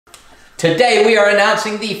Today we are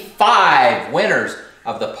announcing the 5 winners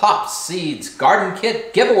of the Pop Seeds Garden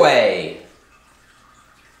Kit giveaway.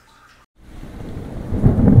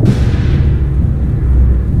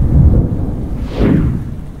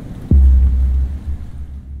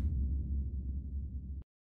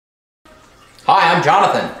 Hi, I'm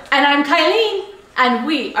Jonathan. And I'm Kylene, and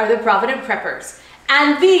we are the Provident Preppers.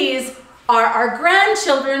 And these are our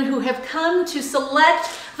grandchildren who have come to select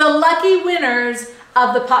the lucky winners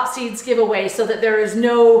of the Pop Seeds giveaway so that there is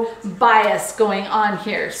no bias going on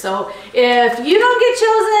here. So if you don't get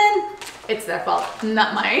chosen, it's their fault,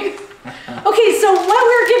 not mine. Okay, so what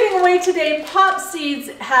we're giving away today, Pop Seeds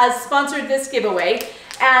has sponsored this giveaway,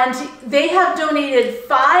 and they have donated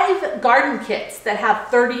 5 garden kits that have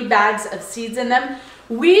 30 bags of seeds in them.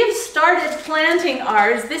 We've started planting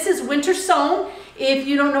ours. This is winter sown. If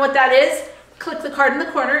you don't know what that is, click the card in the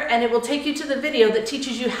corner and it will take you to the video that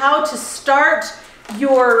teaches you how to start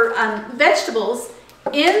your vegetables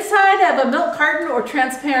inside of a milk carton or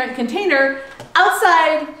transparent container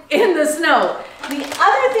outside in the snow. The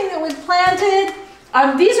other thing that we've planted,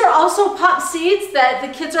 these are also Pop Seeds that the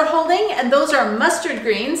kids are holding, and those are mustard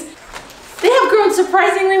greens. They have grown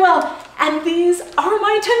surprisingly well, and these are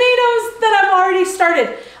my tomatoes that I've already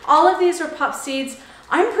started. All of these are Pop Seeds.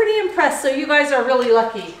 I'm pretty impressed, so you guys are really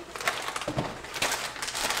lucky.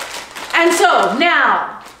 And so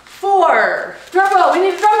now, drum roll, we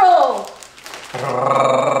need a drum roll.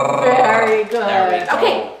 Very good. There we go.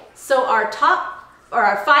 Okay, so our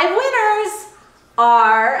 5 winners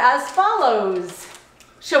are as follows.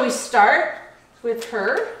 Shall we start with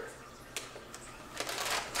her?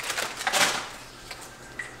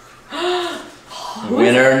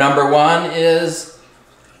 Winner number 1 is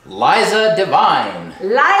Liza Divine.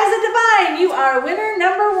 Liza Divine, you are winner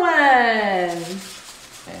number 1.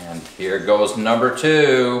 And here goes number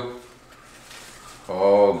 2.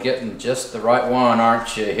 Oh, getting just the right one,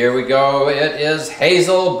 aren't you? Here we go. It is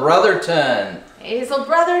Hazel Brotherton. Hazel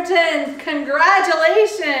Brotherton,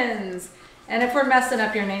 congratulations. And if we're messing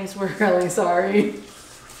up your names, we're really sorry.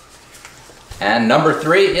 And number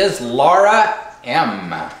 3 is Laura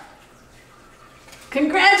M.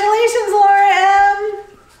 Congratulations, Laura M.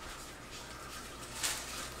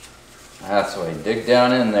 That's the way, dig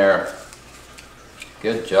down in there.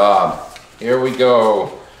 Good job. Here we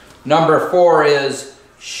go. Number 4 is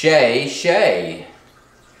Shay Shay.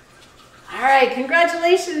 All right,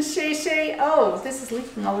 congratulations, Shay Shay. Oh, this is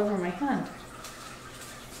leaking all over my hand.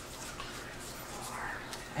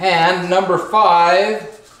 And number 5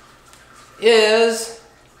 is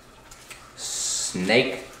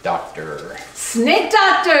Snakedoctor.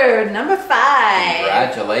 Snakedoctor, number 5.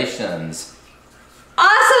 Congratulations.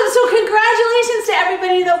 Awesome, so congratulations to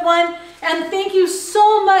everybody that won, and thank you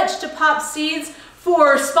so much to Pop Seeds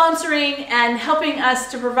for sponsoring and helping us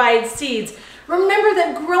to provide seeds. Remember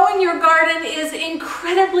that growing your garden is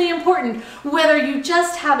incredibly important, whether you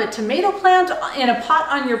just have a tomato plant in a pot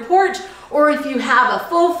on your porch or if you have a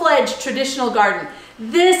full-fledged traditional garden.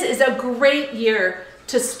 This is a great year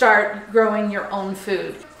to start growing your own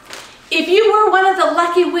food. If you were one of the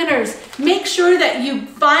lucky winners, make sure that you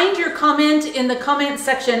find your comment in the comment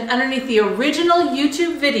section underneath the original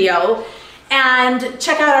YouTube video and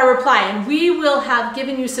check out our reply, and we will have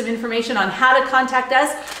given you some information on how to contact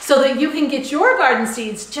us so that you can get your garden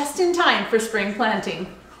seeds just in time for spring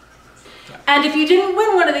planting. And if you didn't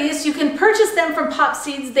win one of these, you can purchase them from Pop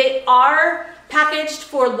Seeds. They are packaged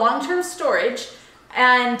for long-term storage,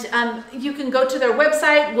 and you can go to their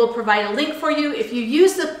website. We'll provide a link for you. If you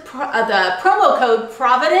use the promo code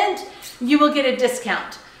Provident, you will get a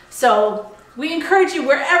discount. So we encourage you,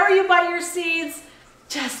 wherever you buy your seeds,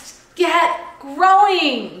 just get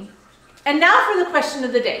growing. And now for the question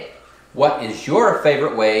of the day. What is your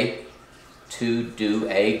favorite way to do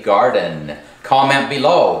a garden? Comment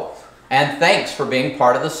below. And thanks for being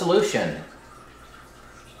part of the solution.